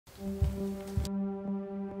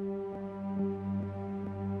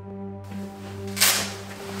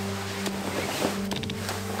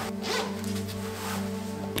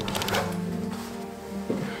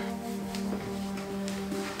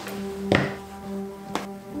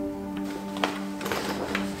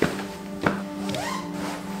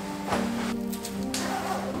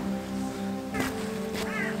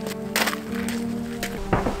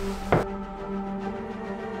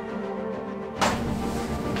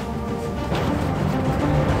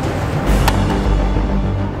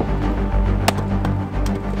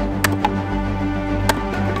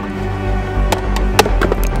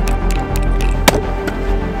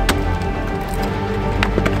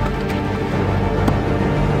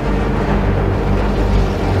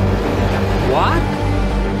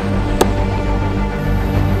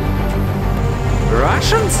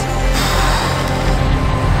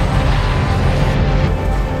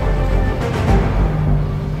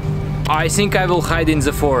I think I will hide in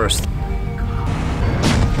the forest.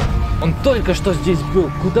 Он только что здесь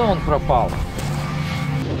был. Куда он пропал?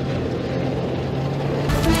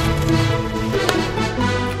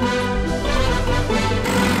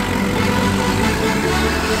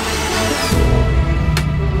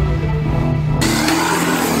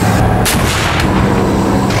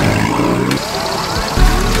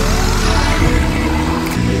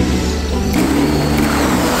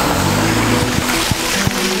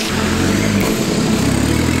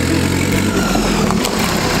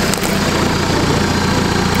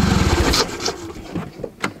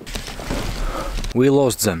 We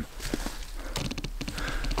lost them.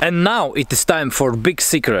 And now it is time for big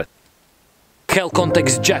secret. Hell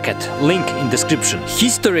Context jacket, link in description.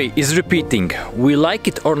 History is repeating, we like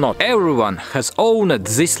it or not. Everyone has owned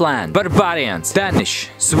this land. Barbarians, Danish,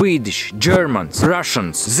 Swedish, Germans,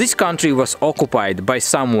 Russians. This country was occupied by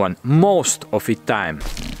someone most of its time.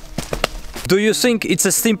 Do you think it's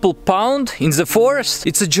a simple pound in the forest?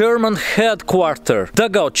 It's a German headquarters,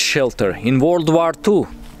 dugout shelter in World War II.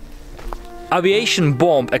 Aviation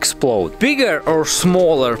bomb explode. Bigger or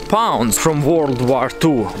smaller pounds from World War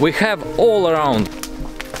II we have all around.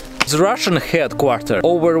 The Russian headquarters,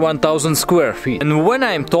 over 1000 square feet. And when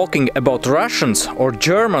I am talking about Russians or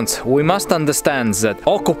Germans, we must understand that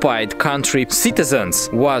occupied country citizens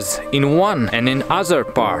was in one and in other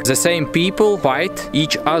part. The same people fight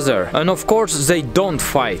each other. And of course they don't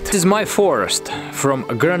fight. This is my forest from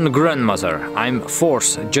grandmother. I'm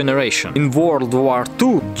fourth generation. In World War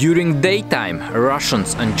II, during daytime,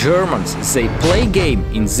 Russians and Germans, they play game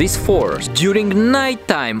in this forest. During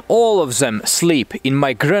nighttime, all of them sleep in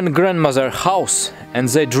my grandmother's house and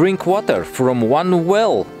they drink water from one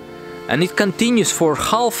well. And it continues for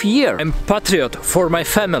half year. I'm patriot for my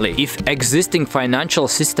family. If existing financial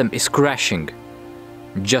system is crashing,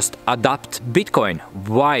 just adopt Bitcoin.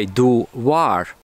 Why do war?